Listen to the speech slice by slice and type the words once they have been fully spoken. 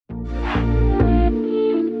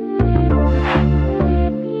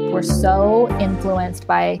we're so influenced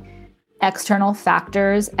by external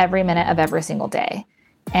factors every minute of every single day.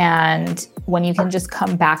 And when you can just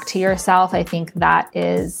come back to yourself, I think that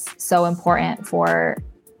is so important for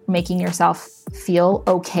making yourself feel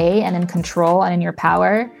okay and in control and in your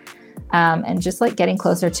power. And just like getting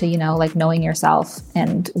closer to, like knowing yourself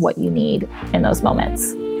and what you need in those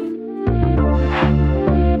moments.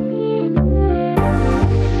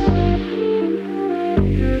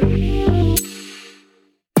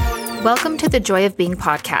 Welcome to the Joy of Being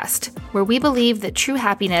podcast, where we believe that true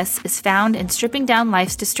happiness is found in stripping down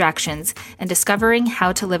life's distractions and discovering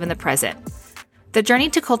how to live in the present. The journey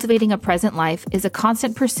to cultivating a present life is a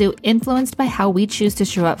constant pursuit influenced by how we choose to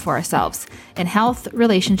show up for ourselves in health,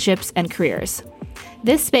 relationships, and careers.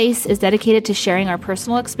 This space is dedicated to sharing our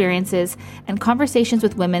personal experiences and conversations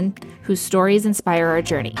with women whose stories inspire our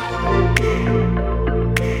journey.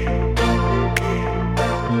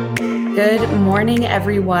 Good morning,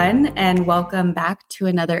 everyone, and welcome back to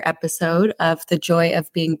another episode of the Joy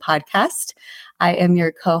of Being podcast. I am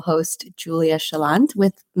your co-host, Julia Chaland,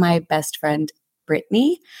 with my best friend,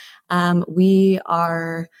 Brittany. We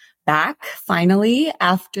are back finally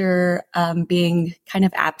after being kind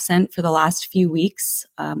of absent for the last few weeks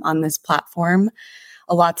on this platform.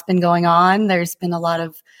 A lot's been going on. There's been a lot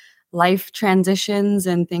of life transitions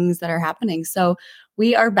and things that are happening. So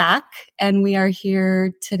we are back and we are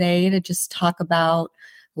here today to just talk about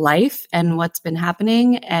life and what's been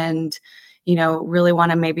happening and, really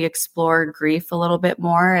want to maybe explore grief a little bit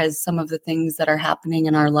more as some of the things that are happening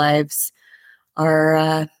in our lives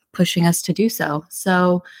are pushing us to do so.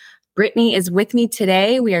 So Brittany is with me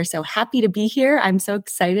today. We are so happy to be here. I'm so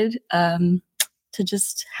excited to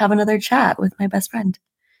just have another chat with my best friend.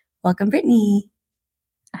 Welcome, Brittany.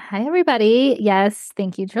 Hi, everybody. Yes,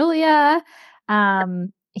 thank you, Julia.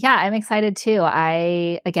 I'm excited too.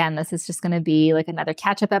 This is just going to be like another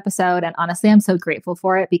catch-up episode. And honestly, I'm so grateful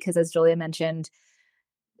for it because as Julia mentioned,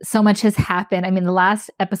 so much has happened. I mean, the last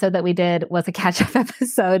episode that we did was a catch-up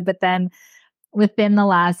episode, but then within the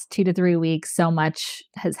last 2 to 3 weeks, so much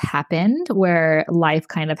has happened where life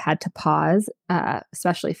kind of had to pause,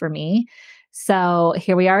 especially for me. So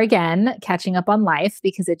here we are again, catching up on life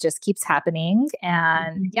because it just keeps happening.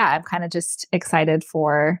 And I'm kind of just excited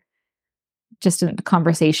for just a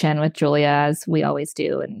conversation with Julia, as we always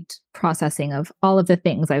do, and processing of all of the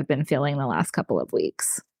things I've been feeling the last couple of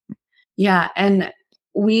weeks. Yeah. And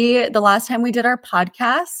the last time we did our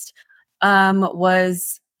podcast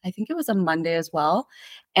was, I think it was a Monday as well.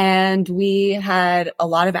 And we had a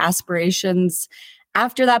lot of aspirations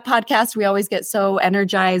after that podcast. We always get so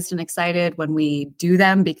energized and excited when we do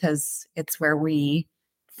them because it's where we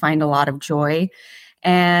find a lot of joy.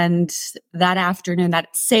 And that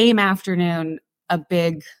same afternoon, a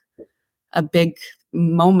big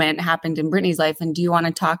moment happened in Brittany's life. And do you want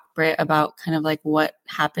to talk, Britt, about kind of like what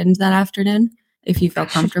happened that afternoon, if you feel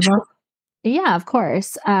comfortable? Yeah, of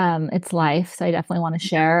course. It's life. So I definitely want to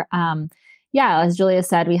share. As Julia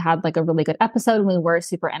said, we had like a really good episode and we were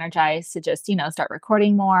super energized to just, start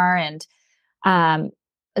recording more. And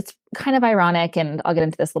it's kind of ironic, and I'll get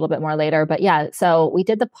into this a little bit more later, but so we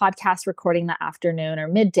did the podcast recording that afternoon or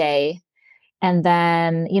midday. And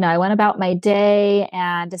then, I went about my day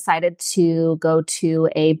and decided to go to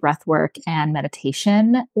a breathwork and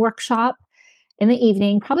meditation workshop in the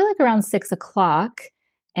evening, probably like around 6:00.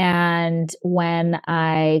 And when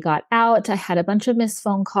I got out, I had a bunch of missed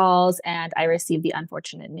phone calls and I received the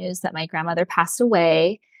unfortunate news that my grandmother passed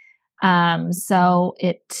away. So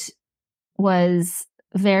it was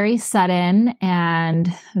very sudden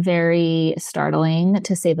and very startling,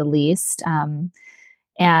 to say the least.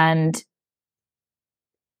 And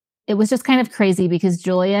it was just kind of crazy because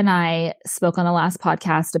Julia and I spoke on the last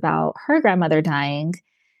podcast about her grandmother dying,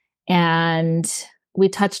 and we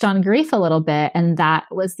touched on grief a little bit. And that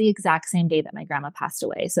was the exact same day that my grandma passed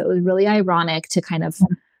away. So it was really ironic to kind of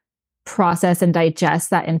process and digest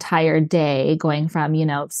that entire day, going from,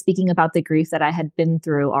 speaking about the grief that I had been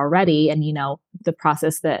through already and, the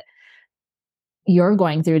process that you're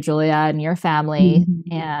going through, Julia, and your family.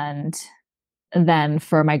 Mm-hmm. And then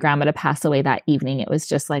for my grandma to pass away that evening, it was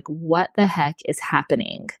just like, what the heck is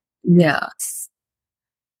happening? Yeah.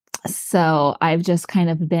 So I've just kind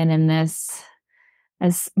of been in this,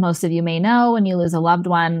 as most of you may know, when you lose a loved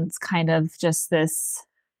one, it's kind of just this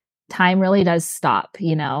time really does stop,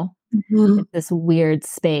 Mm-hmm. It's this weird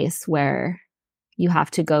space where you have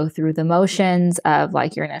to go through the motions of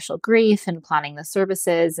like your initial grief and planning the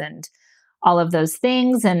services and all of those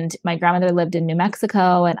things. And my grandmother lived in New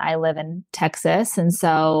Mexico and I live in Texas. And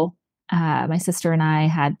so my sister and I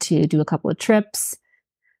had to do a couple of trips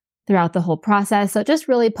throughout the whole process. So it just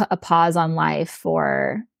really put a pause on life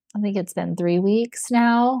for I think it's been 3 weeks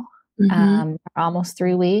now, Mm-hmm. almost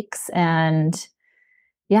 3 weeks. And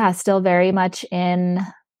yeah, still very much in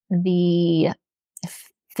the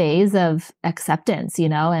phase of acceptance,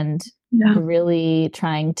 and Yeah. really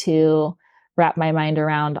trying to wrap my mind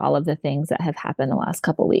around all of the things that have happened the last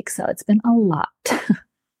couple weeks. So it's been a lot.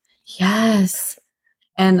 Yes.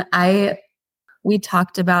 And we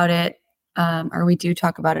talked about it, or we do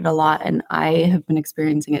talk about it a lot, and I have been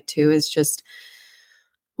experiencing it too, is just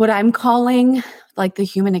what I'm calling like the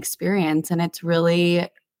human experience. And it's really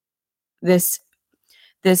this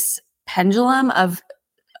pendulum of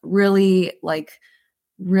really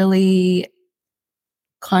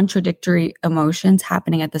contradictory emotions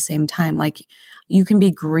happening at the same time. Like you can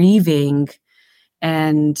be grieving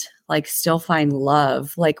and like still find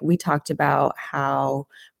love. Like we talked about how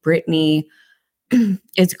Brittany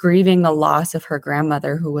is grieving the loss of her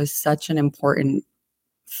grandmother, who was such an important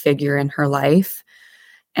figure in her life.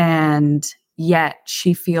 And yet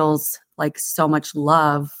she feels like so much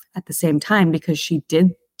love at the same time because she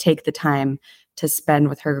did take the time to spend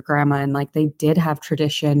with her grandma, and like they did have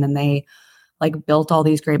tradition and they like built all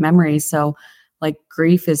these great memories. So like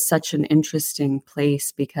grief is such an interesting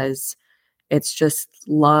place because it's just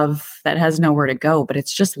love that has nowhere to go, but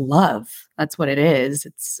it's just love. That's what it is.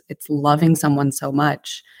 It's loving someone so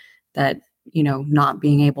much that, not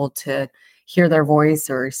being able to hear their voice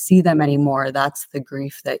or see them anymore, that's the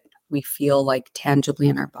grief that we feel like tangibly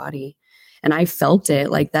in our body. And I felt it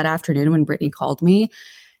like that afternoon when Brittany called me.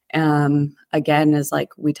 Again, as like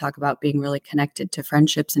we talk about being really connected to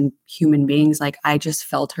friendships and human beings, like I just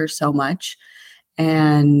felt her so much.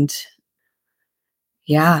 And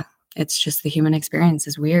yeah, it's just the human experience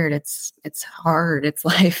is weird. It's hard. It's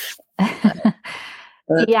life.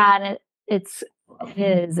 Yeah, and it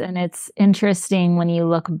is, and it's interesting when you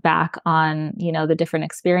look back on the different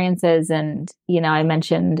experiences. And I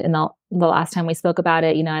mentioned in the last time we spoke about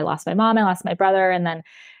it, I lost my mom, I lost my brother, and then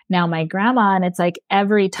now my grandma. And it's like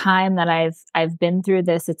every time that I've been through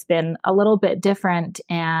this, it's been a little bit different.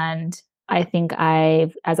 And I think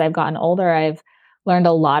as I've gotten older, I've learned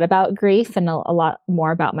a lot about grief and a lot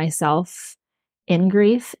more about myself in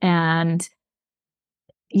grief. And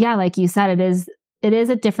yeah, like you said, it is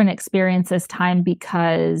a different experience this time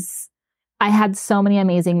because I had so many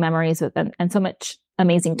amazing memories with them and so much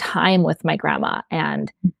amazing time with my grandma,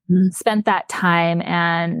 and spent that time.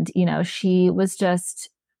 And, she was just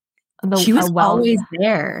she was always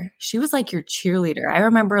there. She was like your cheerleader. I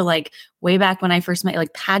remember like way back when I first met,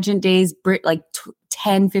 like pageant days, like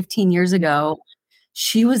 10, 15 years ago,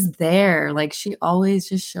 she was there. Like she always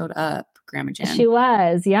just showed up, Grandma Jan. She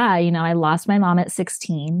was, yeah. I lost my mom at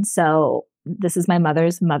 16. So this is my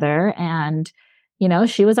mother's mother. And,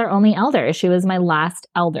 she was our only elder. She was my last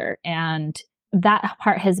elder. And that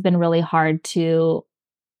part has been really hard to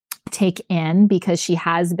take in because she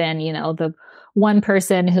has been, the one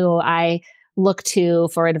person who I look to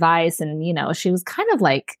for advice. And, she was kind of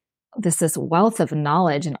like this wealth of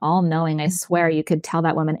knowledge and all knowing. I swear you could tell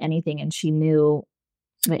that woman anything and she knew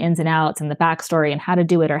the ins and outs and the backstory and how to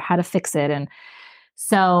do it or how to fix it. And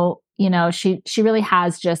so, she really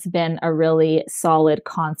has just been a really solid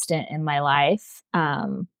constant in my life.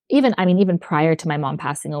 Even prior to my mom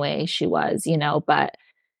passing away, she was, but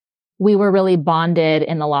we were really bonded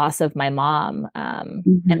in the loss of my mom. And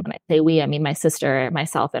when I say we, I mean my sister,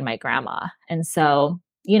 myself, and my grandma. And so,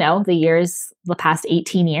 the past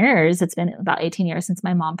 18 years, it's been about 18 years since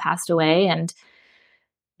my mom passed away. And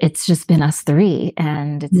it's just been us three.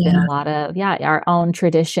 And it's been a lot of, our own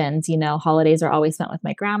traditions. Holidays are always spent with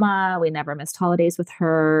my grandma. We never missed holidays with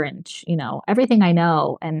her. And, everything I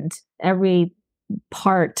know and every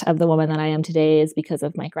part of the woman that I am today is because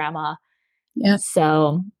of my grandma. Yeah.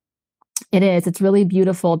 So it's really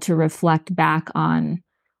beautiful to reflect back on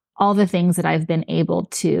all the things that I've been able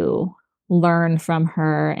to learn from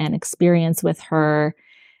her and experience with her.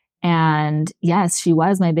 And yes, she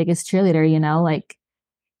was my biggest cheerleader, like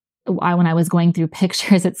when I was going through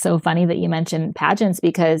pictures, it's so funny that you mentioned pageants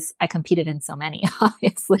because I competed in so many,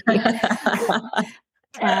 obviously.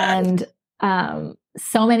 And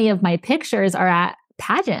so many of my pictures are at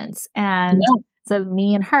pageants. And so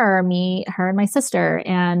me and her and my sister.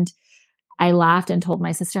 And I laughed and told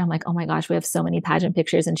my sister, I'm like, oh my gosh, we have so many pageant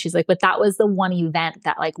pictures. And she's like, but that was the one event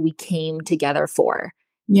that like we came together for.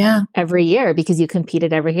 Yeah. Every year because you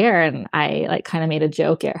competed every year. And I like kind of made a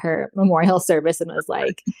joke at her memorial service and was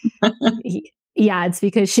like, yeah, it's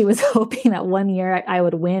because she was hoping that one year I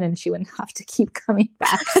would win and she wouldn't have to keep coming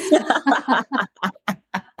back.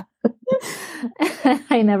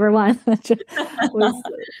 I never won.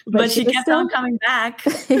 But she kept on coming back.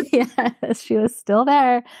 Yes, she was still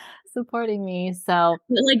there. supporting me. So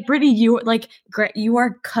Like Brittany, you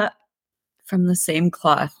are cut from the same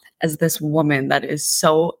cloth as this woman that is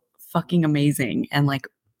so fucking amazing and like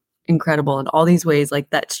incredible in all these ways. Like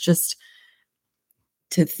that's just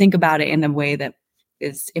to think about it in a way that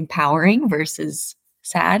is empowering versus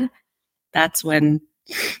sad. That's when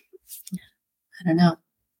I don't know.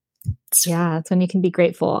 yeah, that's when you can be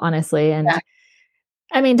grateful, honestly. And Yeah.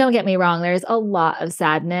 I mean, don't get me wrong, there's a lot of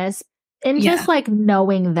sadness and Yeah. just like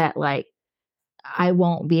knowing that like I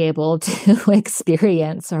won't be able to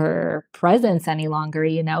experience her presence any longer,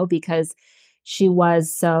 because she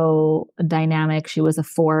was so dynamic. She was a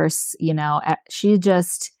force,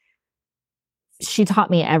 she taught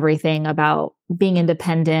me everything about being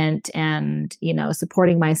independent and,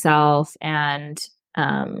 supporting myself and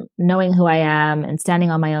knowing who I am and standing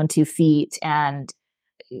on my own 2 feet. And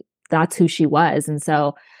that's who she was. And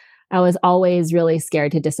so I was always really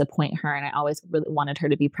scared to disappoint her. And I always really wanted her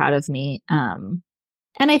to be proud of me. And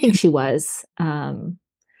I think she was.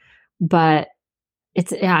 But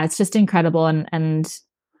it's just incredible. And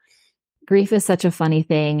grief is such a funny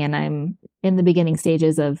thing. And I'm in the beginning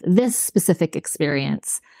stages of this specific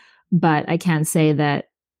experience. But I can say that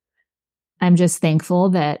I'm just thankful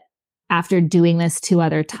that after doing this 2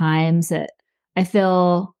 other times, that I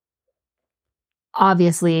feel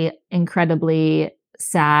obviously incredibly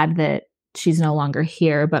sad that she's no longer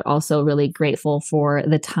here, but also really grateful for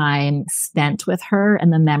the time spent with her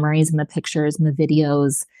and the memories and the pictures and the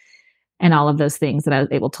videos and all of those things that I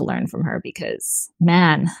was able to learn from her because,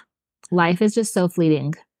 man, life is just so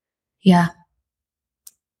fleeting. Yeah.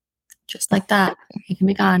 Just like that. He can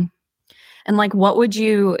be gone. And like, what would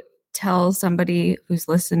you tell somebody who's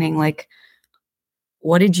listening? Like,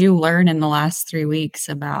 what did you learn in the last 3 weeks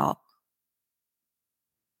about,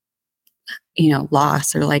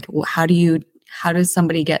 loss, or like, how does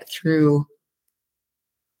somebody get through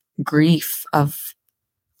grief of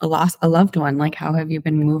a loved one? Like, how have you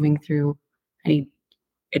been moving through? Any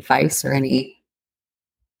advice or any?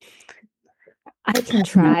 I can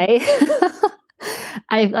try.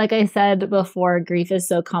 Like I said before, grief is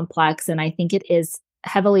so complex, and I think it is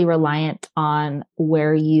heavily reliant on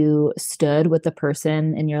where you stood with the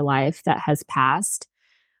person in your life that has passed.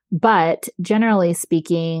 But generally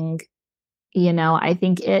speaking, I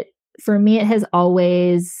think for me, it has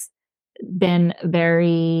always been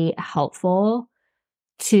very helpful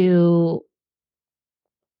to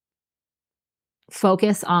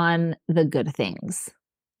focus on the good things,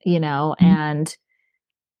 and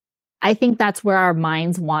I think that's where our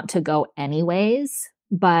minds want to go anyways.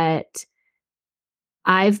 But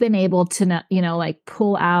I've been able to, like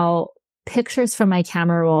pull out pictures from my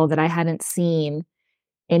camera roll that I hadn't seen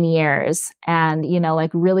in years and, like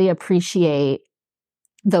really appreciate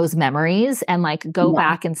those memories and like go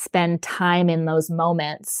back and spend time in those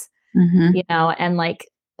moments, and like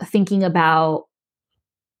thinking about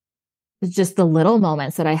just the little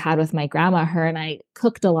moments that I had with my grandma. Her and I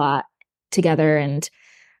cooked a lot together, and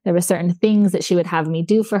there were certain things that she would have me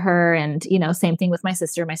do for her. And, same thing with my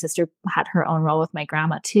sister. My sister had her own role with my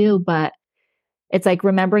grandma too, but it's like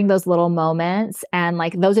remembering those little moments. And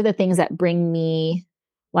like, those are the things that bring me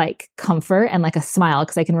like comfort and like a smile.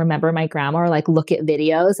 Cause I can remember my grandma or like look at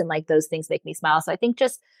videos and like those things make me smile. So I think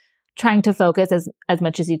just trying to focus as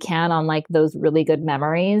much as you can on like those really good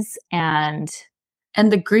memories and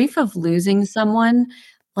the grief of losing someone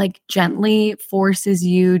like gently forces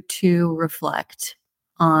you to reflect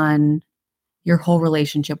on your whole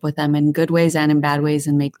relationship with them in good ways and in bad ways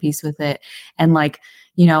and make peace with it. And like,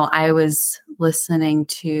 I was listening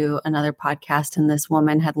to another podcast and this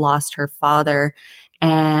woman had lost her father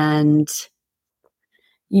and,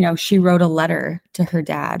 she wrote a letter to her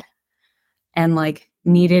dad and like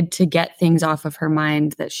needed to get things off of her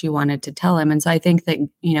mind that she wanted to tell him. And so I think that,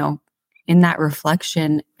 in that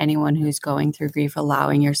reflection, anyone who's going through grief,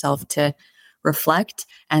 allowing yourself to reflect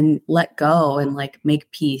and let go and like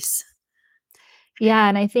make peace. Yeah.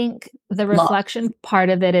 And I think the reflection part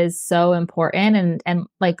of it is so important. And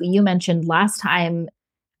like you mentioned last time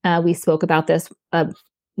we spoke about this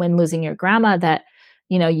when losing your grandma, that,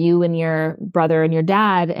 you and your brother and your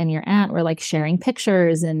dad and your aunt were like sharing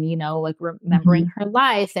pictures and, like remembering her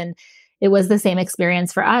life. And it was the same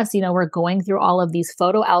experience for us. We're going through all of these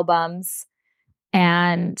photo albums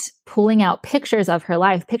and pulling out pictures of her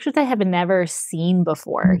life, pictures I have never seen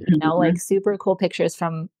before, like super cool pictures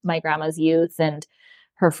from my grandma's youth and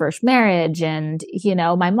her first marriage and,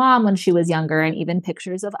 my mom when she was younger and even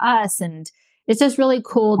pictures of us. And it's just really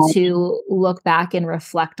cool to look back and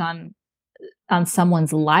reflect on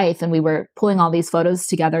someone's life. And we were pulling all these photos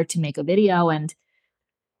together to make a video. And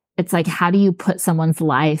it's like, how do you put someone's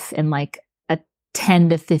life in like a 10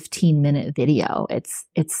 to 15-minute video.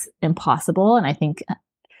 It's impossible. And I think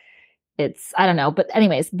I don't know. But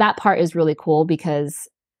anyways, that part is really cool because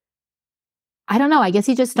I don't know. I guess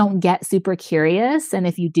you just don't get super curious. And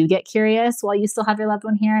if you do get curious while you still have your loved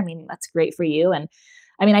one here, I mean, that's great for you. And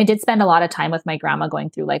I mean, I did spend a lot of time with my grandma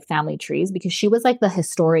going through like family trees because she was like the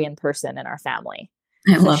historian person in our family.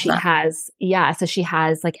 I So love she that.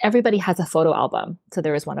 has like everybody has a photo album. So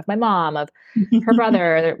there was one of my mom, of her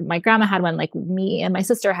brother, my grandma had one, like me and my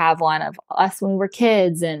sister have one of us when we were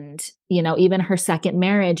kids, and even her second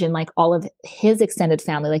marriage and like all of his extended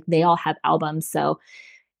family, like they all have albums. So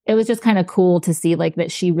it was just kind of cool to see like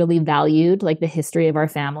that she really valued like the history of our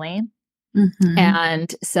family. Mm-hmm.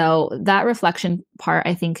 And so that reflection part,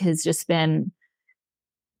 I think, has just been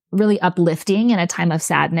really uplifting in a time of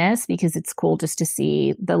sadness because it's cool just to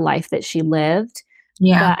see the life that she lived.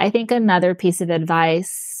 Yeah. But I think another piece of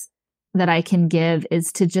advice that I can give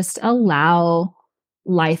is to just allow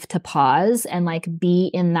life to pause and like be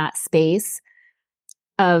in that space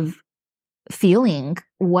of feeling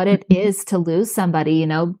what it is to lose somebody,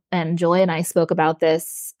 and Julie and I spoke about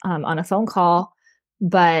this on a phone call,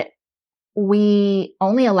 but we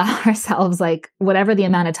only allow ourselves like whatever the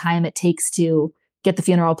amount of time it takes to get the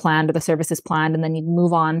funeral planned or the services planned, and then you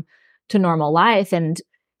move on to normal life. And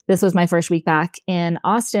this was my first week back in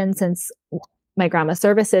Austin since my grandma's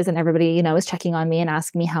services, and everybody, is checking on me and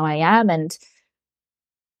asking me how I am. And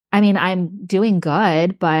I mean, I'm doing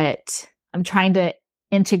good, but I'm trying to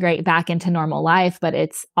integrate back into normal life. But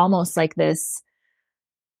it's almost like this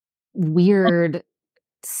weird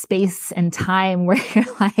space and time where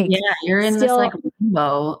you're like, yeah, you're in this like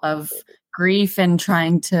limbo of grief and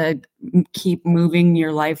trying to keep moving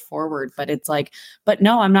your life forward. But it's like, but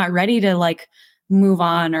no, I'm not ready to like move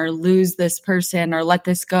on or lose this person or let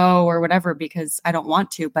this go or whatever, because I don't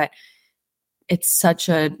want to. But it's such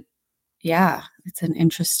it's an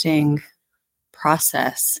interesting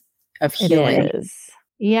process of healing. It is.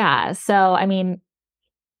 Yeah. So, I mean,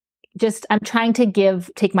 I'm trying to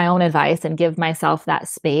take my own advice and give myself that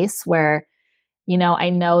space where, I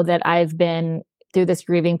know that I've been through this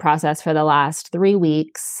grieving process for the last 3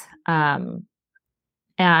 weeks. And,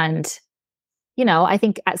 I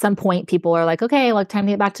think at some point people are like, okay, like time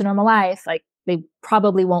to get back to normal life. Like they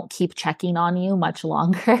probably won't keep checking on you much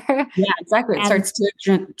longer. Yeah, exactly.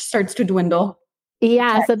 It starts to dwindle.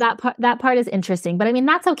 Yeah. So that part is interesting, but I mean,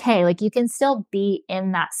 that's okay. Like you can still be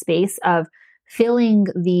in that space of feeling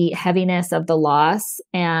the heaviness of the loss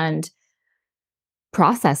and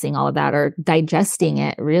processing all of that or digesting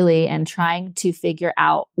it really and trying to figure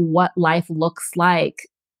out what life looks like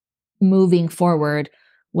moving forward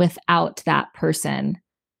without that person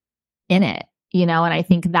in it, and I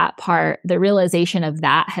think that part, the realization of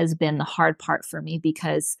that has been the hard part for me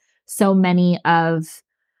because so many of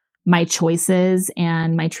my choices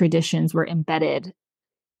and my traditions were embedded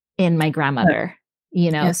in my grandmother,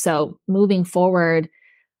 Yeah. So moving forward,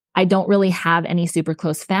 I don't really have any super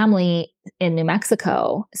close family in New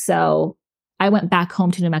Mexico. So I went back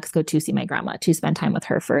home to New Mexico to see my grandma, to spend time with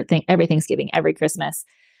her for every Thanksgiving, every Christmas.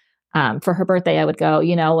 For her birthday, I would go,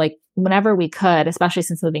 like whenever we could, especially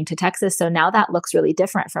since moving to Texas. So now that looks really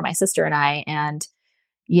different for my sister and I. And,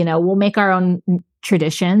 we'll make our own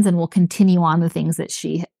traditions and we'll continue on the things that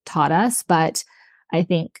she taught us. But I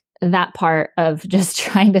think that part of just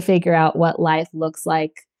trying to figure out what life looks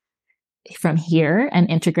like from here and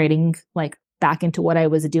integrating like back into what I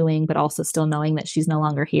was doing, but also still knowing that she's no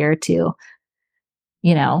longer here to,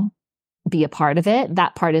 be a part of it.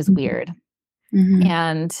 That part is weird. Mm-hmm.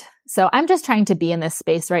 And so I'm just trying to be in this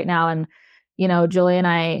space right now. And, Julie and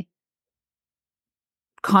I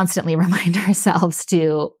constantly remind ourselves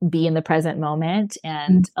to be in the present moment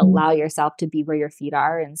and allow yourself to be where your feet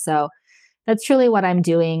are. And so that's truly what I'm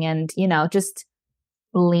doing. And, just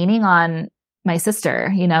leaning on my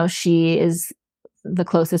sister, she is the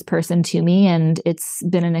closest person to me. And it's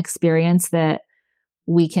been an experience that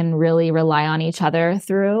we can really rely on each other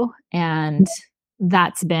through. And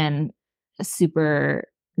that's been super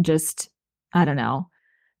just, I don't know,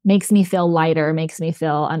 makes me feel lighter, makes me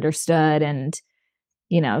feel understood. And,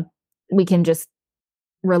 we can just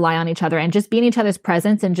rely on each other and just be in each other's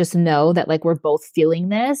presence and just know that like we're both feeling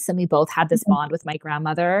this and we both had this bond with my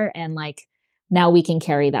grandmother and like now we can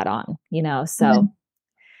carry that on, so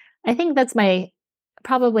I think that's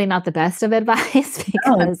probably not the best of advice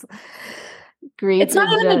because grief it's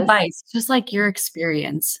not even advice, just like your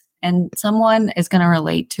experience, and someone is going to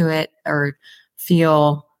relate to it or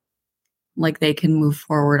feel like they can move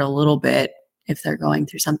forward a little bit if they're going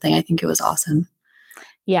through something. I think it was awesome.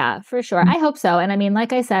 Yeah, for sure. I hope so. And I mean,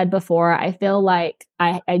 like I said before, I feel like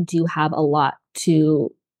I do have a lot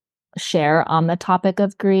to share on the topic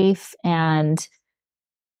of grief, and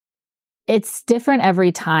it's different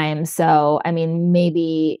every time. So, I mean,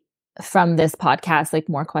 maybe from this podcast, like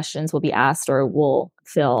more questions will be asked or we'll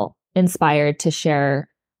feel inspired to share,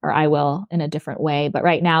 or I will in a different way. But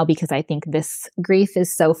right now, because I think this grief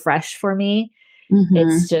is so fresh for me, Mm-hmm.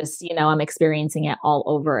 it's just, I'm experiencing it all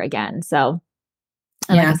over again. So,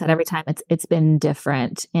 and like I Yeah. said, every time it's been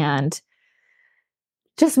different and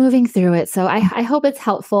just moving through it. So I hope it's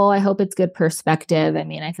helpful. I hope it's good perspective. I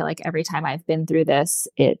mean, I feel like every time I've been through this,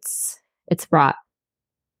 it's brought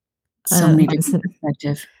So many once, different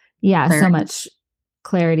perspective. yeah, so Clarity. much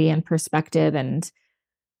clarity and perspective. And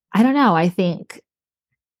I don't know, I think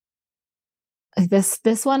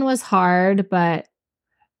this one was hard, but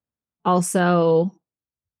also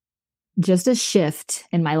just a shift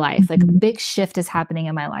in my life. Like a Mhm. big shift is happening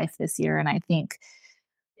in my life this year. And I think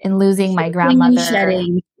in losing my Shifting and grandmother,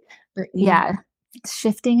 shedding, Brittany. yeah,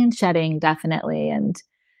 shifting and shedding, definitely. And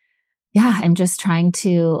yeah, I'm just trying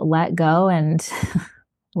to let go and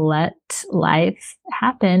let life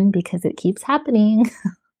happen because it keeps happening.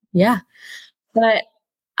 Yeah. But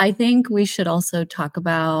I think we should also talk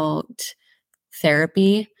about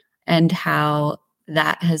therapy and how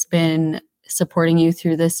that has been supporting you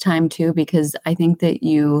through this time too, because I think that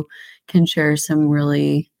you can share some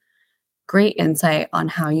really great insight on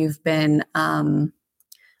how you've been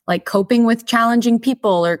like coping with challenging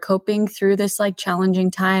people or coping through this like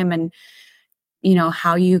challenging time, and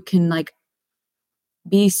how you can like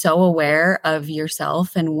be so aware of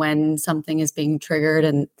yourself and when something is being triggered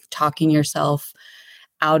and talking yourself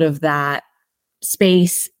out of that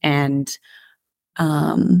space, and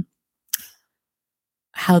um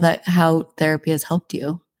how therapy has helped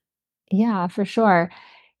you. Yeah, for sure.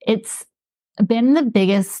 It's been the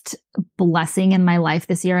biggest blessing in my life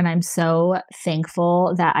this year. And I'm so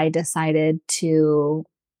thankful that I decided to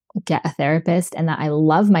get a therapist and that I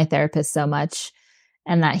love my therapist so much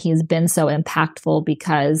and that he's been so impactful,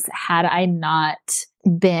 because had I not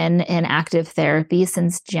been in active therapy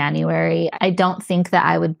since January, I don't think that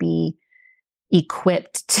I would be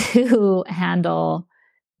equipped to handle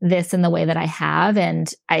this in the way that I have.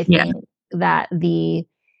 And I Yeah. think that the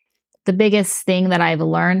biggest thing that I've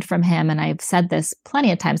learned from him, and I've said this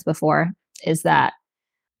plenty of times before, is that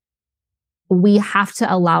we have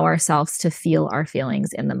to allow ourselves to feel our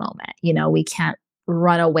feelings in the moment. We can't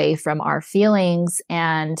run away from our feelings.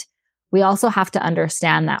 And we also have to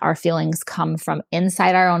understand that our feelings come from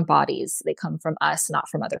inside our own bodies. They come from us, not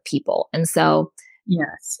from other people. And so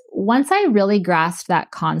Yes. once I really grasped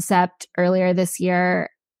that concept earlier this year,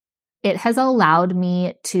 it has allowed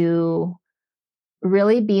me to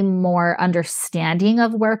really be more understanding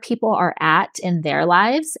of where people are at in their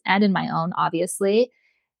lives and in my own, obviously,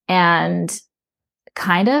 and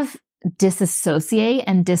kind of disassociate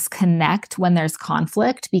and disconnect when there's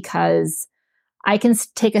conflict, because I can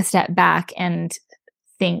take a step back and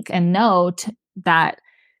think and note that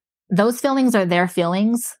those feelings are their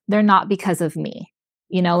feelings. They're not because of me.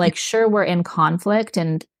 Like, sure, we're in conflict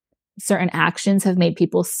and certain actions have made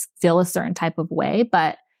people feel a certain type of way,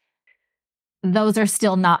 but those are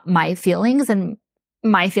still not my feelings and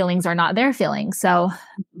my feelings are not their feelings. So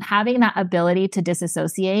having that ability to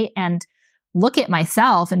disassociate and look at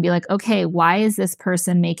myself and be like, okay, why is this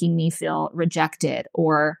person making me feel rejected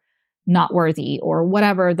or not worthy or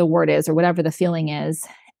whatever the word is or whatever the feeling is,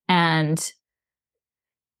 and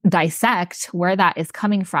dissect where that is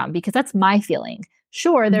coming from, because that's my feeling.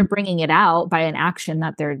 Sure, they're Mhm. bringing it out by an action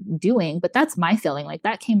that they're doing, but that's my feeling. Like,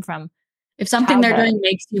 that came from If something they're childhood. doing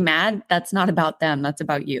makes you mad, that's not about them, that's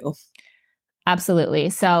about you. Absolutely.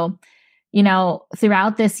 So,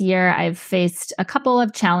 throughout this year, I've faced a couple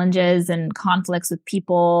of challenges and conflicts with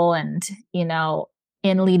people. And,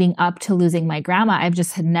 in leading up to losing my grandma, I've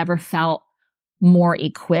just had never felt more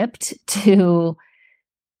equipped to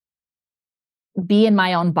be in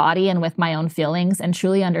my own body and with my own feelings and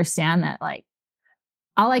truly understand that, like,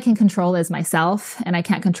 all I can control is myself and I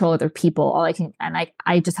can't control other people.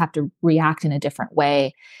 I just have to react in a different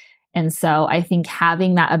way. And so I think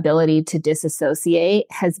having that ability to disassociate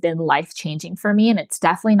has been life changing for me. And it's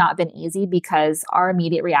definitely not been easy, because our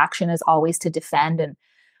immediate reaction is always to defend. And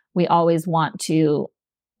we always want to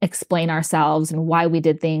explain ourselves and why we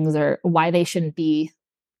did things or why they shouldn't be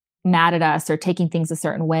mad at us or taking things a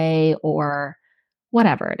certain way or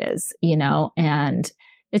whatever it is, and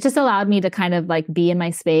it just allowed me to kind of like be in my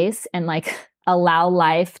space and like allow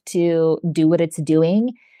life to do what it's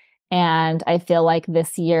doing. And I feel like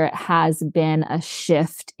this year has been a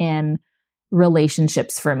shift in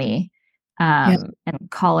relationships for me. Yeah. And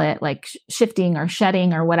call it like shifting or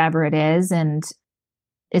shedding or whatever it is. And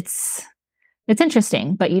it's it's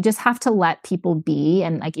interesting, but you just have to let people be.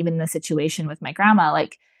 And like, even the situation with my grandma,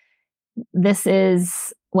 like, this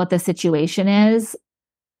is what the situation is.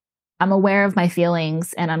 I'm aware of my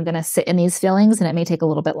feelings and I'm going to sit in these feelings, and it may take a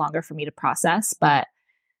little bit longer for me to process, but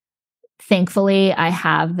thankfully I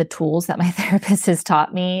have the tools that my therapist has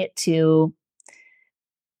taught me to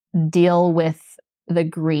deal with the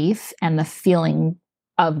grief and the feeling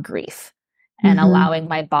of grief, and allowing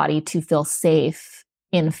my body to feel safe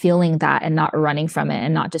in feeling that and not running from it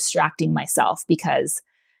and not distracting myself. Because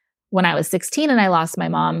when I was 16 and I lost my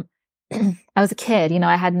mom, I was a kid,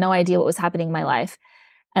 I had no idea what was happening in my life.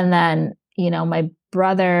 And then, my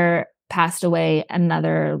brother passed away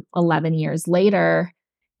another 11 years later,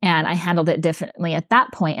 and I handled it differently at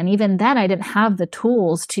that point. And even then, I didn't have the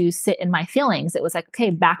tools to sit in my feelings. It was like,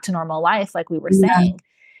 okay, back to normal life, like we were saying.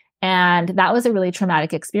 And that was a really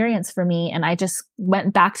traumatic experience for me. And I just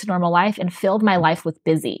went back to normal life and filled my life with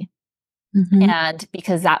busy. And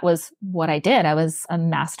because that was what I did, I was a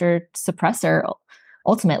master suppressor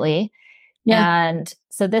ultimately. And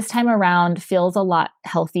so this time around feels a lot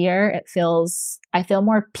healthier. I feel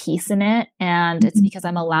more peace in it. And it's because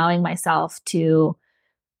I'm allowing myself to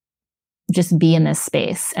just be in this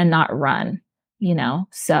space and not run,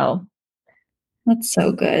 so. That's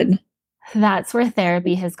so good. That's where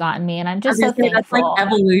therapy has gotten me. And I'm just so thankful. That's like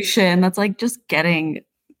evolution. That's like just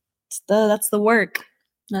that's the work.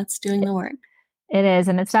 That's doing the work. It is.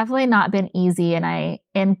 And it's definitely not been easy. And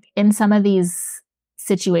in some of these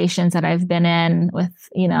situations that I've been in with,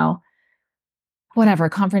 whatever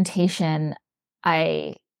confrontation,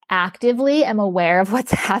 I actively am aware of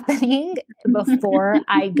what's happening before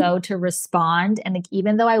I go to respond. And like,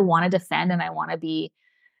 even though I want to defend and I want to be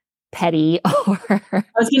petty or I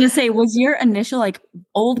was going to say, was your initial like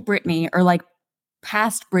old Brittany or like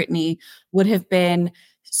past Brittany would have been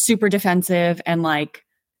super defensive and like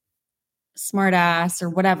smart ass or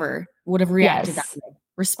whatever, would have reacted that way,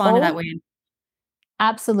 responded that way?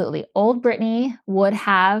 Absolutely. Old Brittany would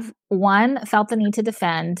have, one, felt the need to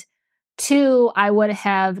defend. Two, I would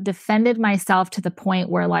have defended myself to the point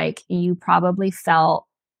where like you probably felt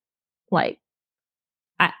like,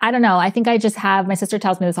 I don't know. I think I just have, my sister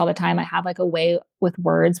tells me this all the time. I have like a way with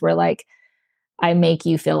words where like I make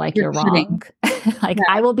you feel like you're wrong. Like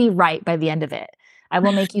I will be right by the end of it. I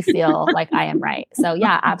will make you feel like I am right. So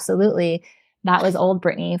yeah, absolutely. That was old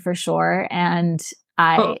Brittany for sure. And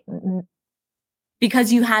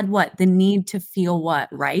because you had what? The need to feel what?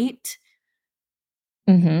 Right?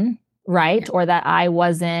 Right. Or that I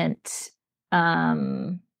wasn't,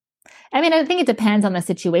 I think it depends on the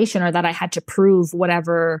situation, or that I had to prove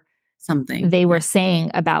whatever something they were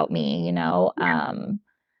saying about me,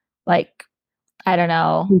 like, I don't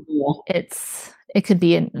know. It could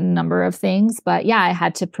be a number of things, but yeah, I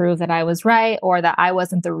had to prove that I was right, or that I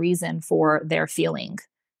wasn't the reason for their feeling,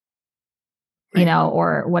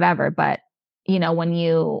 or whatever. But, when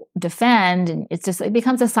you defend, and it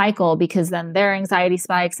becomes a cycle, because then their anxiety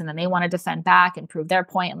spikes and then they want to defend back and prove their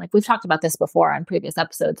point. And like, we've talked about this before on previous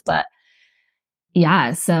episodes, but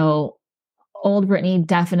yeah, so old Brittany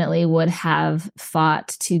definitely would have fought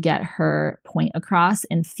to get her point across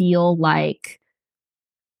and feel like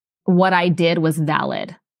what I did was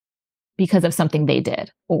valid because of something they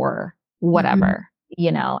did or whatever,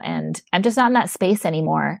 and I'm just not in that space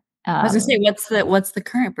anymore. I was gonna say, what's the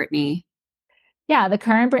current Brittany? Yeah, the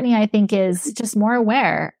current Brittany, I think, is just more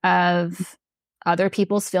aware of other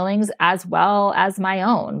people's feelings as well as my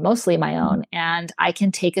own, mostly my own. And I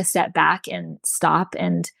can take a step back and stop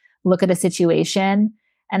and look at a situation.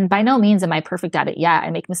 And by no means am I perfect at it yet. I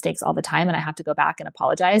make mistakes all the time and I have to go back and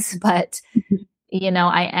apologize. But,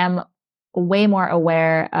 I am way more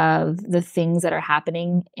aware of the things that are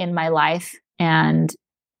happening in my life, and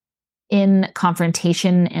in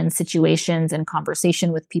confrontation and situations and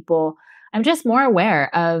conversation with people, I'm just more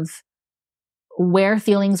aware of where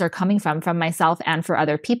feelings are coming from myself and for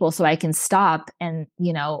other people. So I can stop and,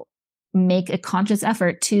 make a conscious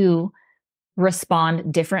effort to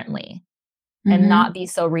respond differently and not be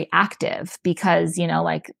so reactive, because,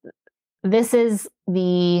 like, this is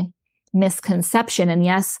the misconception. And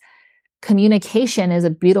yes, communication is a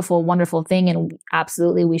beautiful, wonderful thing. And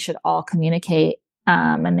absolutely, we should all communicate.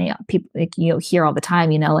 And people, like, hear all the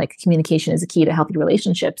time, like, communication is a key to healthy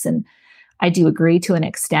relationships. And I do agree to an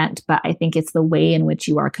extent, but I think it's the way in which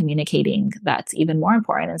you are communicating that's even more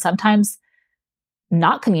important. And sometimes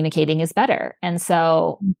not communicating is better. And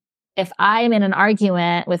so if I'm in an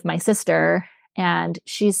argument with my sister and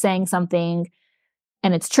she's saying something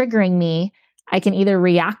and it's triggering me, I can either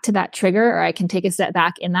react to that trigger, or I can take a step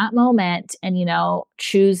back in that moment and,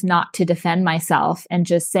 choose not to defend myself and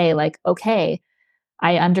just say, like, okay,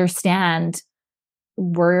 I understand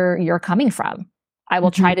where you're coming from. I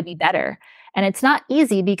will try to be better. And it's not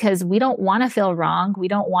easy because we don't want to feel wrong. We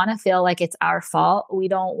don't want to feel like it's our fault. We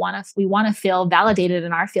want to feel validated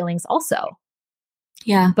in our feelings also.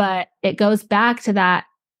 Yeah. But it goes back to that.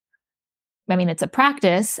 I mean, it's a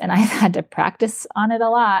practice, and I've had to practice on it a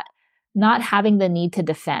lot, not having the need to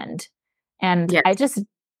defend. And I just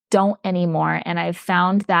don't anymore. And I've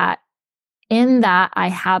found that in that I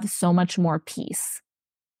have so much more peace.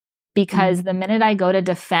 Because the minute I go to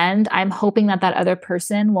defend, I'm hoping that that other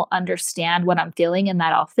person will understand what I'm feeling and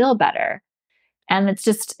that I'll feel better. And it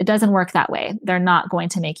doesn't work that way. They're not going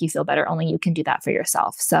to make you feel better. Only you can do that for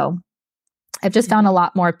yourself. So I've just found a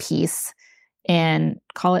lot more peace in,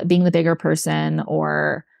 call it being the bigger person,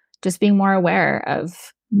 or just being more aware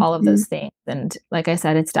of all of those things. And like I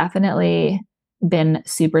said, it's definitely been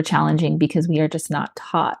super challenging because we are just not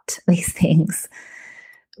taught these things.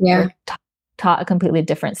 Yeah. Taught a completely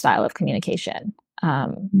different style of communication.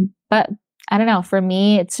 But I don't know, for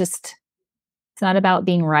me, it's not about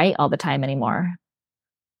being right all the time anymore.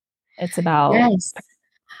 It's about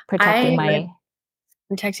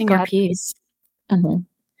protecting your peace.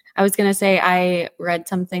 I was going to say, I read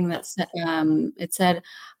something that it said,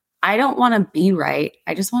 I don't want to be right.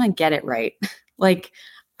 I just want to get it right. Like,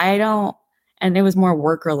 and it was more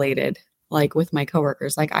work related, like with my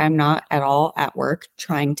coworkers. Like, I'm not at all at work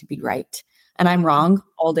trying to be right. And I'm wrong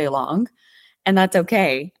all day long. And that's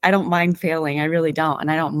okay. I don't mind failing. I really don't.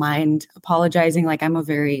 And I don't mind apologizing. Like, I'm a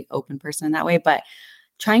very open person in that way, but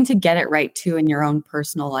trying to get it right too in your own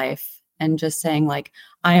personal life and just saying like,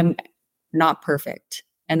 I am not perfect.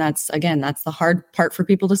 And that's the hard part for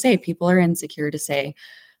people to say. People are insecure to say,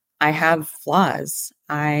 I have flaws.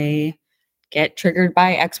 I get triggered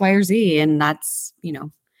by X, Y, or Z. And that's,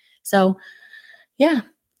 so yeah,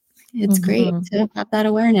 it's great to have that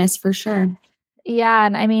awareness for sure. Yeah.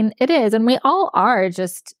 And I mean, it is. And we all are,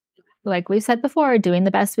 just like we've said before, doing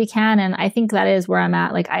the best we can. And I think that is where I'm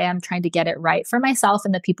at. Like, I am trying to get it right for myself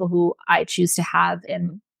and the people who I choose to have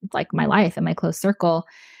in like my life and my close circle.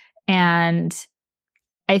 And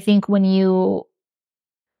I think when you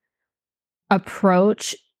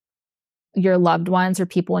approach your loved ones or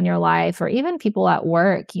people in your life, or even people at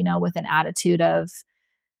work, with an attitude of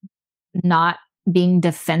not being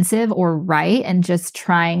defensive or right, and just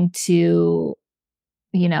trying to,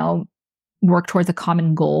 work towards a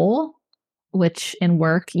common goal, which in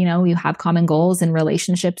work, you have common goals. In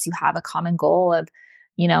relationships, you have a common goal of,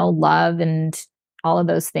 love and all of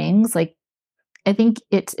those things. Like, I think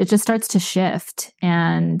it just starts to shift.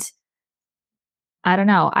 And I don't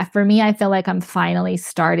know. For me, I feel like I'm finally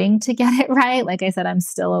starting to get it right. Like I said, I'm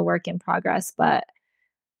still a work in progress, but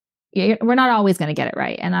we're not always going to get it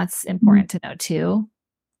right. And that's important to know too.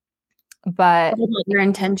 But what about your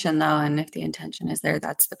intention though? And if the intention is there,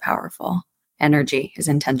 that's the powerful energy, is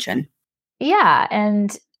intention. Yeah.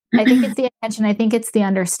 And I think it's the intention. I think it's the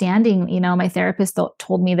understanding. My therapist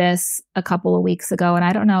told me this a couple of weeks ago, and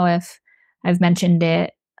I don't know if I've mentioned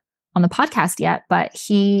it on the podcast yet, but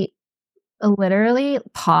he literally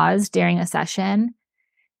paused during a session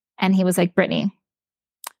and he was like, Brittany,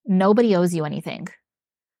 nobody owes you anything.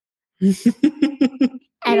 And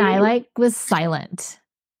I was silent.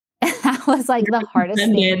 That was like the hardest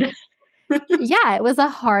thing. Yeah, it was the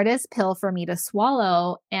hardest pill for me to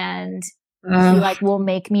swallow. And he will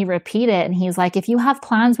make me repeat it. And he's like, if you have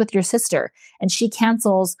plans with your sister and she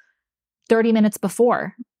cancels 30 minutes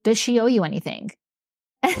before, does she owe you anything?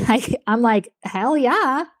 And I'm like, hell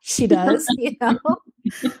yeah, she does.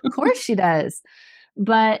 Of course she does.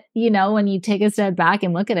 But, when you take a step back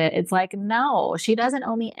and look at it, it's like, no, she doesn't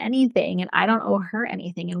owe me anything and I don't owe her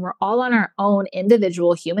anything. And we're all on our own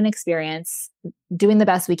individual human experience doing the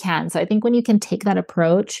best we can. So I think when you can take that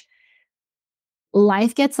approach,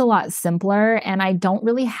 life gets a lot simpler. And I don't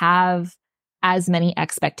really have as many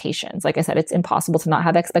expectations. Like I said, it's impossible to not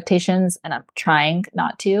have expectations, and I'm trying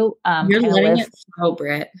not to. You're letting it flow,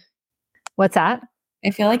 Britt. What's that?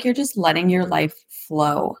 I feel like you're just letting your life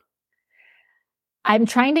flow. I'm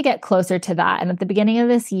trying to get closer to that. And at the beginning of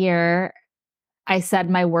this year, I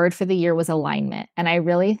said my word for the year was alignment. And I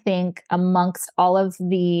really think amongst all of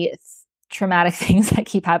the traumatic things that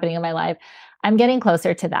keep happening in my life, I'm getting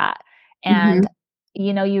closer to that. And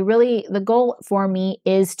the goal for me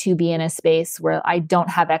is to be in a space where I don't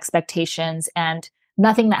have expectations, and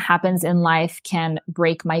nothing that happens in life can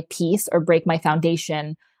break my peace or break my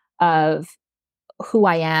foundation of who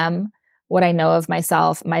I am, what I know of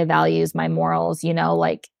myself, my values, my morals,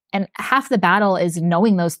 and half the battle is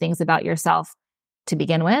knowing those things about yourself to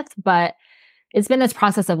begin with. But it's been this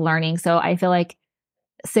process of learning. So I feel like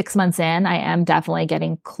 6 months in, I am definitely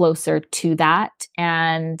getting closer to that.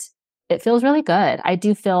 And it feels really good. I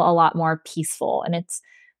do feel a lot more peaceful, and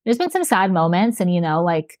there's been some sad moments, and,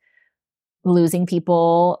 like losing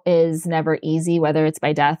people is never easy, whether it's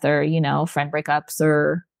by death or, friend breakups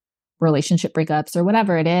or relationship breakups or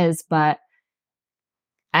whatever it is. But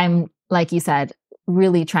I'm, like you said,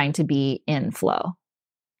 really trying to be in flow.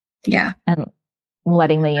 Yeah. And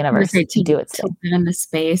letting the universe do its thing. To be in the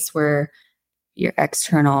space where your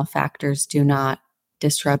external factors do not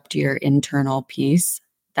disrupt your internal peace.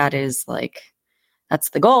 That's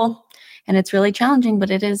the goal. And it's really challenging, but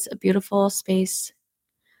it is a beautiful space.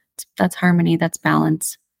 That's harmony. That's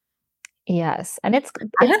balance. Yes. And it's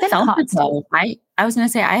I have been felt it constant. though. I was going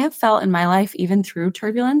to say, I have felt in my life, even through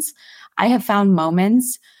turbulence, I have found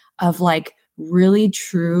moments of like really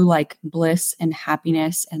true like bliss and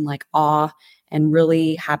happiness and like awe and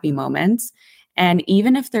really happy moments. And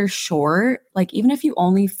even if they're short, like even if you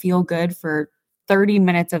only feel good for 30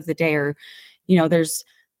 minutes of the day, or, there's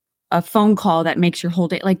a phone call that makes your whole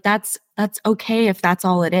day, like that's okay if that's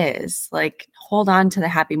all it is. Like hold on to the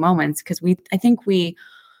happy moments, because I think we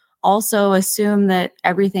also assume that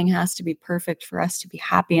everything has to be perfect for us to be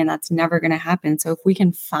happy, and that's never going to happen. So if we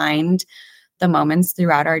can find the moments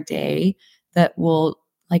throughout our day that will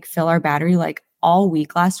like fill our battery, like all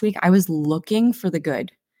week last week, I was looking for the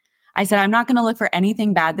good. I said, I'm not going to look for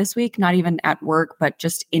anything bad this week, not even at work, but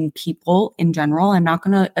just in people in general. I'm not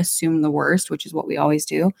going to assume the worst, which is what we always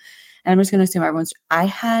do. And I'm just going to assume I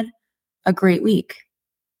had a great week.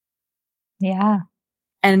 Yeah.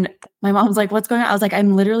 And my mom's like, what's going on? I was like,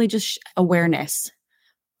 I'm literally just awareness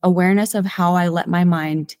of how I let my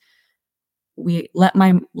mind, let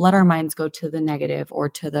our minds go to the negative or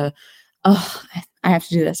to the, oh, I have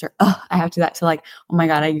to do this, or, oh, I have to do that, to like, oh my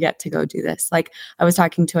God, I get to go do this. Like I was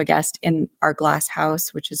talking to a guest in our glass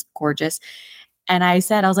house, which is gorgeous. And I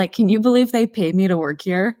was like, can you believe they paid me to work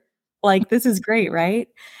here? Like, this is great, right?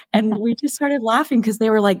 And we just started laughing because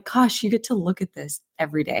they were like, gosh, you get to look at this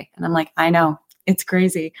every day. And I'm like, I know, it's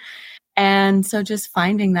crazy. And so just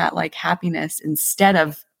finding that like happiness instead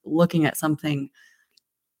of looking at something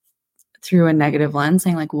through a negative lens,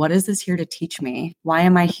 saying like, what is this here to teach me? Why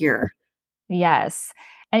am I here? Yes.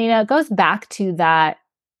 And, it goes back to that,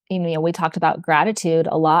 we talked about gratitude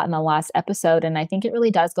a lot in the last episode. And I think it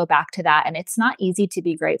really does go back to that. And it's not easy to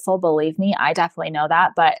be grateful. Believe me, I definitely know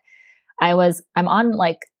that. But I'm on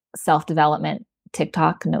like self-development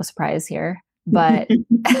TikTok, no surprise here. But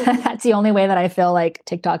that's the only way that I feel like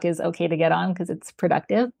TikTok is okay to get on, because it's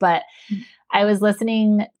productive. But I was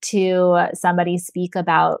listening to somebody speak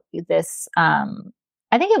about this.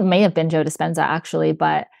 I think it may have been Joe Dispenza actually,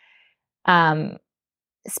 but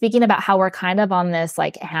speaking about how we're kind of on this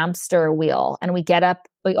like hamster wheel, and we get up,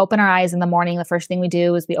 we open our eyes in the morning. The first thing we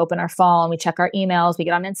do is we open our phone, we check our emails, we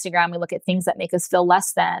get on Instagram, we look at things that make us feel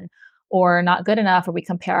less than or not good enough, or we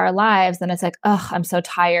compare our lives. Then it's like, oh, I'm so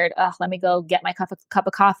tired. Oh, let me go get my cup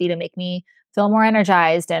of coffee to make me feel more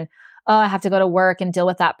energized. And oh, I have to go to work and deal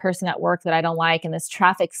with that person at work that I don't like. And this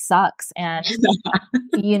traffic sucks. And,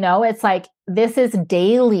 it's like, this is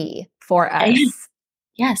daily for us.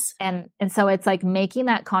 Yes. And so it's like making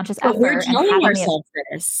that conscious effort. We're telling ourselves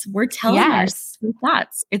this. We're telling ourselves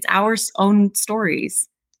thoughts. It's our own stories.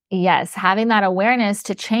 Yes. Having that awareness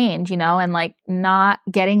to change, and like not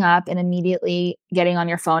getting up and immediately getting on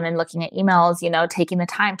your phone and looking at emails, taking the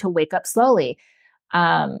time to wake up slowly.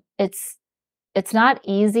 It's not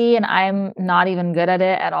easy, and I'm not even good at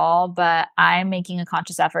it at all, but I'm making a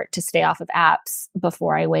conscious effort to stay off of apps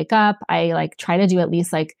before I wake up. I like try to do at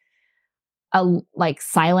least like a like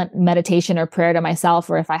silent meditation or prayer to myself,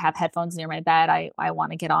 or if I have headphones near my bed, I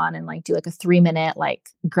want to get on and like do like a 3-minute like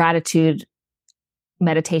gratitude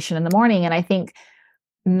meditation in the morning. And I think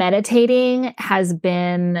meditating has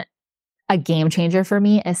been a game changer for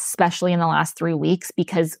me, especially in the last 3 weeks,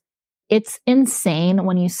 because it's insane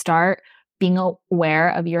when you start being aware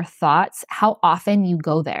of your thoughts, how often you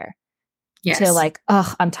go there. Yes. To like,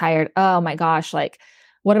 oh, I'm tired. Oh my gosh. Like,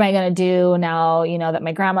 what am I going to do now, that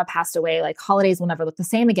my grandma passed away? Like holidays will never look the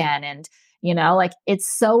same again. And, like it's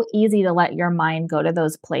so easy to let your mind go to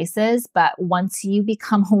those places. But once you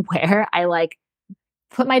become aware, I like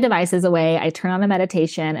put my devices away. I turn on a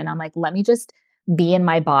meditation and I'm like, let me just be in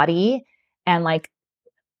my body and like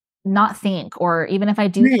not think, or even if I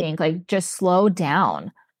do think, like just slow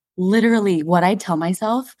down. Literally what I tell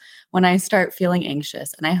myself when I start feeling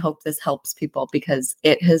anxious, and I hope this helps people because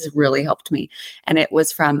it has really helped me. And it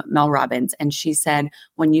was from Mel Robbins. And she said,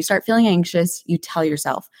 when you start feeling anxious, you tell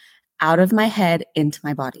yourself, out of my head, into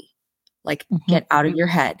my body. Like get out of your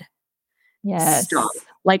head. Yes. Stop.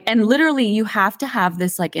 Like, and literally you have to have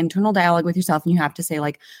this like internal dialogue with yourself, and you have to say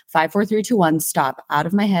like 5, 4, 3, 2, 1, stop, out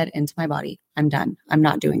of my head, into my body. I'm done. I'm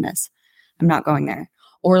not doing this. I'm not going there.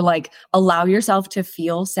 Or like allow yourself to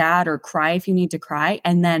feel sad or cry if you need to cry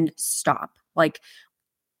and then stop. Like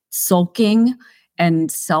sulking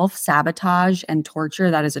and self-sabotage and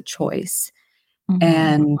torture, that is a choice. Mhm.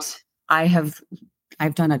 And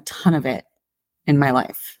I've done a ton of it in my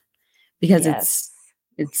life because Yes.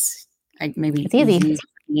 it's like maybe It's easy. easy for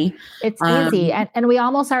me. It's easy. And we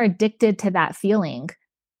almost are addicted to that feeling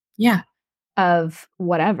Yeah. of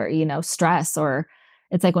whatever, stress, or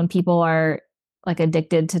it's like when people are like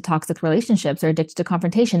addicted to toxic relationships or addicted to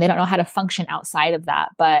confrontation, they don't know how to function outside of that.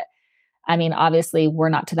 But I mean, obviously we're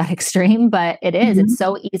not to that extreme, but it is. Mhm. It's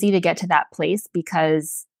so easy to get to that place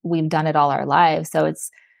because we've done it all our lives. So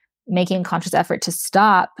it's making a conscious effort to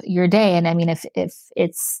stop your day. And I mean, if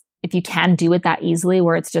you can do it that easily,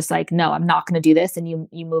 where it's just like, no, I'm not going to do this, and you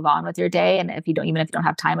move on with your day. And if you don't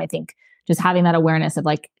have time, I think just having that awareness of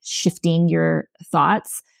like shifting your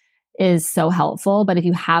thoughts is so helpful. But if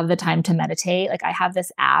you have the time to meditate, like I have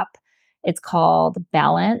this app, it's called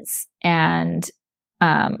Balance, and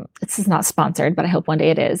this is not sponsored, but I hope one day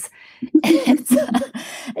it is.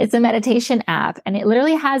 It's a meditation app, and it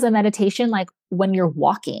literally has a meditation like when you're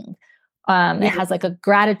walking. It has like a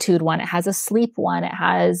gratitude one. It has a sleep one. It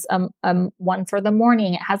has one for the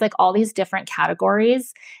morning. It has like all these different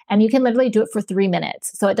categories, and you can literally do it for 3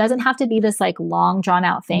 minutes. So it doesn't have to be this like long drawn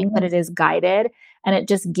out thing, but it is guided, and it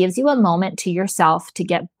just gives you a moment to yourself to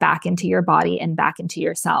get back into your body and back into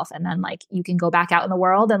yourself. And then like you can go back out in the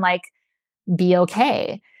world and like be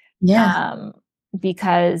okay. Yeah.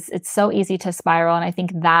 Because it's so easy to spiral. And I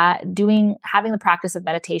think that having the practice of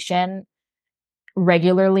meditation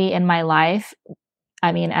regularly in my life,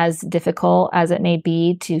 I mean, as difficult as it may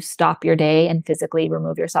be to stop your day and physically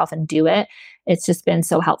remove yourself and do it, it's just been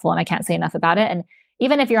so helpful. And I can't say enough about it. And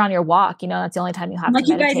even if you're on your walk, that's the only time you have like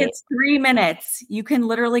to meditate. You guys, it's 3 minutes. You can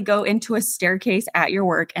literally go into a staircase at your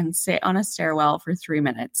work and sit on a stairwell for 3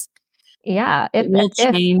 minutes. Yeah. It will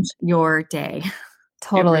change your day.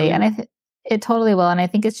 Totally. Really And it totally will. And I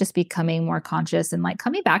think it's just becoming more conscious and like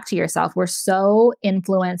coming back to yourself. We're so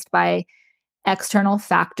influenced by external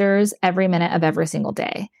factors every minute of every single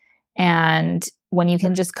day. And when you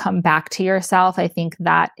can just come back to yourself, I think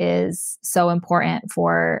that is so important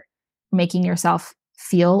for making yourself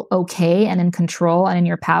feel okay and in control and in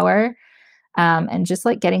your power. And just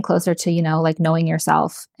like getting closer to, like knowing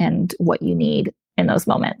yourself and what you need in those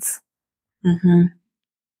moments. Mm-hmm.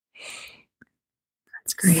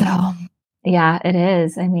 That's great. So yeah, it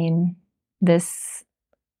is. I mean, this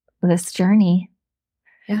journey.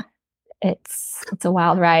 Yeah. It's a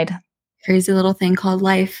wild ride. Crazy little thing called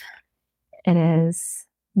life. It is.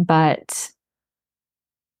 But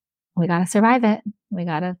we got to survive it. We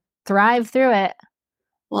got to thrive through it.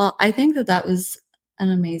 Well, I think that was an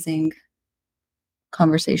amazing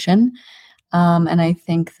conversation. And I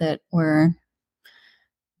think that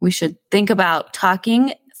we should think about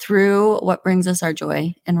talking through what brings us our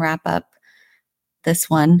joy and wrap up this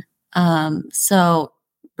one. So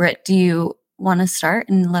Britt, do you want to start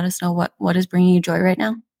and let us know what is bringing you joy right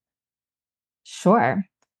now? Sure.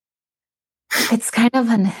 It's kind of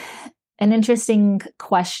an interesting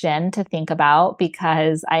question to think about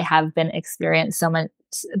because I have been experiencing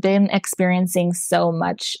so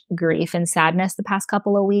much grief and sadness the past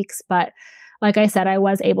couple of weeks. But like I said, I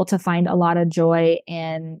was able to find a lot of joy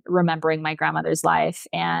in remembering my grandmother's life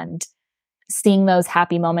and seeing those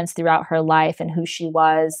happy moments throughout her life and who she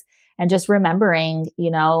was, and just remembering,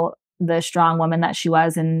 the strong woman that she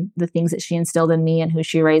was and the things that she instilled in me and who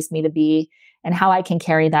she raised me to be and how I can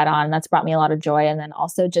carry that on. That's brought me a lot of joy. And then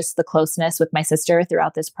also just the closeness with my sister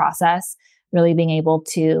throughout this process, really being able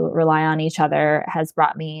to rely on each other has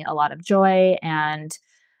brought me a lot of joy. And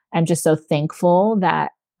I'm just so thankful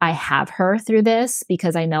that I have her through this,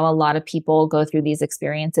 because I know a lot of people go through these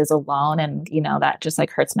experiences alone. And, that just like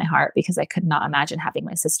hurts my heart because I could not imagine having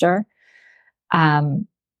my sister.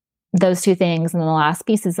 Those two things. And then the last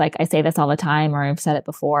piece is, like, I say this all the time, or I've said it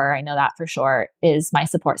before, I know that for sure, is my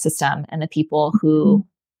support system and the people who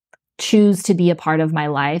choose to be a part of my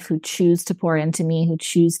life, who choose to pour into me, who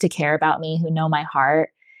choose to care about me, who know my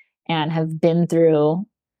heart and have been through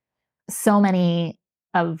so many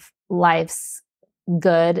of life's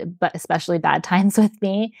good, but especially bad times with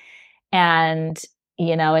me. And,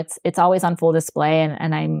 it's always on full display.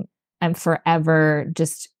 And I'm forever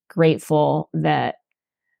just grateful that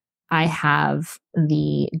I have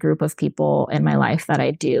the group of people in my life that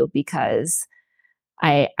I do, because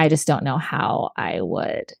I just don't know how I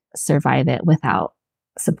would survive it without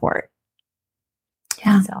support.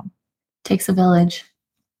 Yeah. So it takes a village.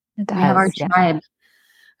 It does, we have our tribe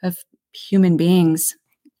of human beings,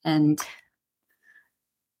 and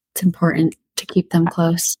it's important to keep them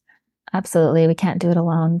close. Absolutely. We can't do it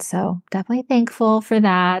alone. So definitely thankful for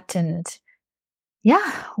that. And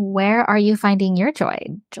yeah, where are you finding your joy,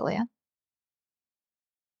 Julia?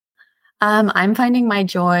 I'm finding my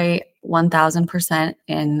joy 1000%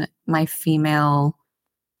 in my female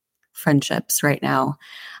friendships right now.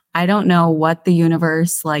 I don't know what the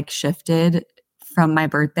universe like shifted from my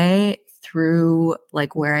birthday through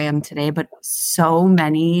like where I am today, but so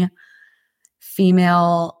many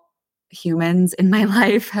female humans in my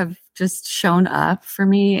life have just shown up for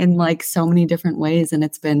me in like so many different ways. And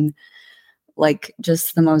it's been like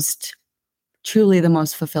just truly the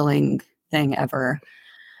most fulfilling thing ever.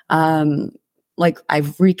 Um, like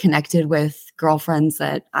I've reconnected with girlfriends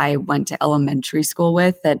that I went to elementary school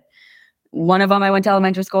with, that one of them I went to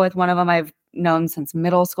elementary school with, one of them I've known since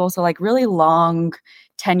middle school. So like really long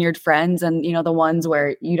tenured friends, and the ones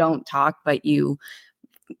where you don't talk, but you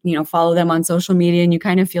follow them on social media and you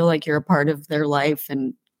kind of feel like you're a part of their life.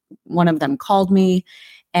 And one of them called me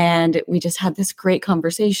and we just had this great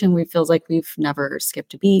conversation. We feels like we've never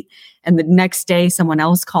skipped a beat. And the next day someone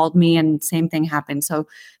else called me and same thing happened. So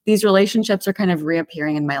these relationships are kind of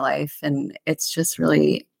reappearing in my life, and it's just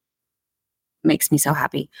really makes me so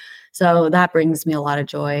happy. So that brings me a lot of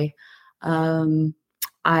joy.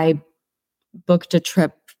 I booked a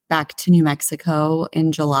trip back to New Mexico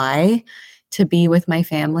in July to be with my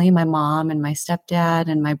family, my mom and my stepdad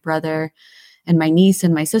and my brother and my niece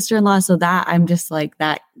and my sister-in-law. So that I'm just like,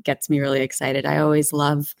 that gets me really excited. I always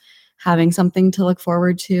love having something to look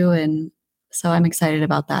forward to. And so I'm excited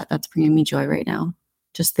about that. That's bringing me joy right now.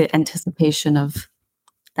 Just the anticipation of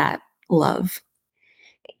that love.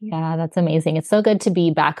 Yeah, that's amazing. It's so good to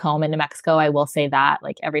be back home in New Mexico. I will say that,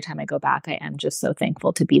 like, every time I go back, I am just so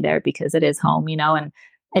thankful to be there because it is home, and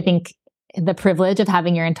I think the privilege of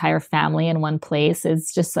having your entire family in one place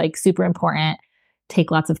is just like super important. Take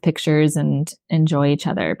lots of pictures and enjoy each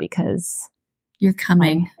other because You're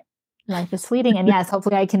coming. life is fleeting. And yes,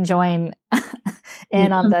 hopefully I can join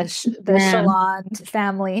in on the Chaland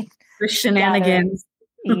family. For shenanigans.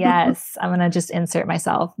 Yes, I'm going to just insert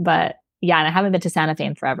myself. But yeah, and I haven't been to Santa Fe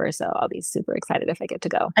in forever, so I'll be super excited if I get to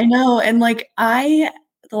go. I know. And like the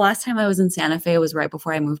last time I was in Santa Fe was right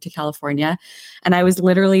before I moved to California. And I was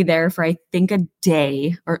literally there for, I think, a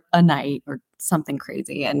day or a night or something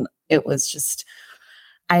crazy. And it was just,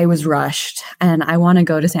 I was rushed, and I want to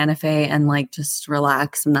go to Santa Fe and like just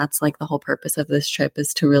relax. And that's like the whole purpose of this trip,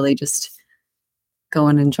 is to really just go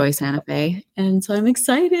and enjoy Santa Fe. And so I'm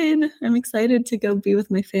excited. I'm excited to go be with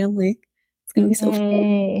my family. It's going to be so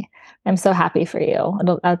fun. I'm so happy for you.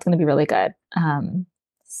 That's going to be really good.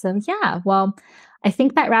 So yeah, well, I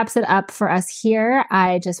think that wraps it up for us here.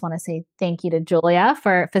 I just want to say thank you to Julia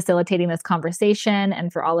for facilitating this conversation,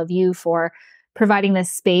 and for all of you for providing this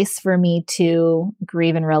space for me to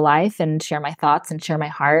grieve in real life and share my thoughts and share my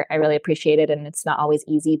heart. I really appreciate it. And it's not always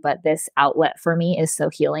easy, but this outlet for me is so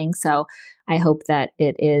healing. So I hope that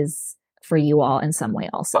it is for you all in some way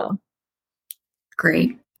also.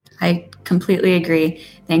 Great. I completely agree.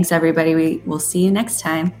 Thanks, everybody. We will see you next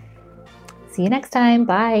time. See you next time.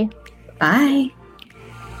 Bye. Bye.